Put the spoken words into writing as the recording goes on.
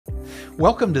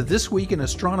Welcome to This Week in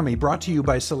Astronomy, brought to you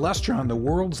by Celestron, the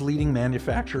world's leading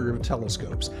manufacturer of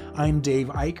telescopes. I'm Dave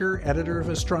Eicher, editor of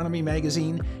Astronomy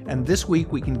Magazine, and this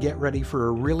week we can get ready for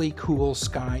a really cool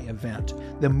sky event.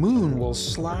 The moon will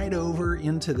slide over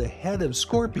into the head of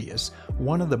Scorpius,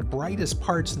 one of the brightest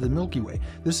parts of the Milky Way.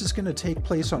 This is going to take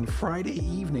place on Friday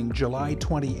evening, July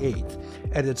 28th.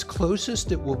 At its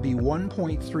closest, it will be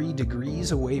 1.3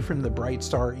 degrees away from the bright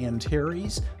star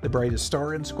Antares, the brightest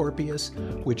star in Scorpius,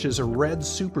 which is a red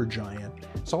supergiant.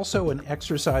 It's also an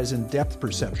exercise in depth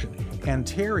perception.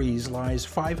 Antares lies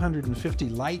 550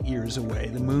 light years away,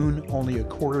 the moon only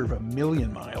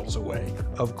 250,000 miles away,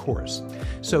 of course.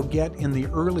 So get in the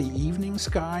early evening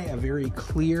sky, a very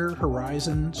clear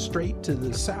horizon straight to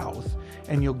the south,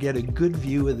 and you'll get a good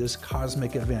view of this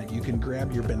cosmic event. You can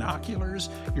grab your binoculars,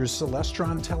 your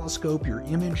Celestron telescope, your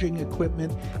imaging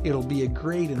equipment. It'll be a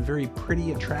great and very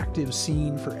pretty, attractive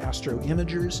scene for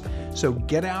astroimagers. So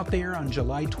get out there on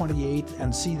July 28th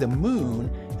and see the moon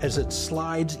as it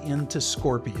slides into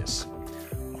Scorpius.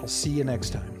 I'll see you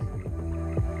next time.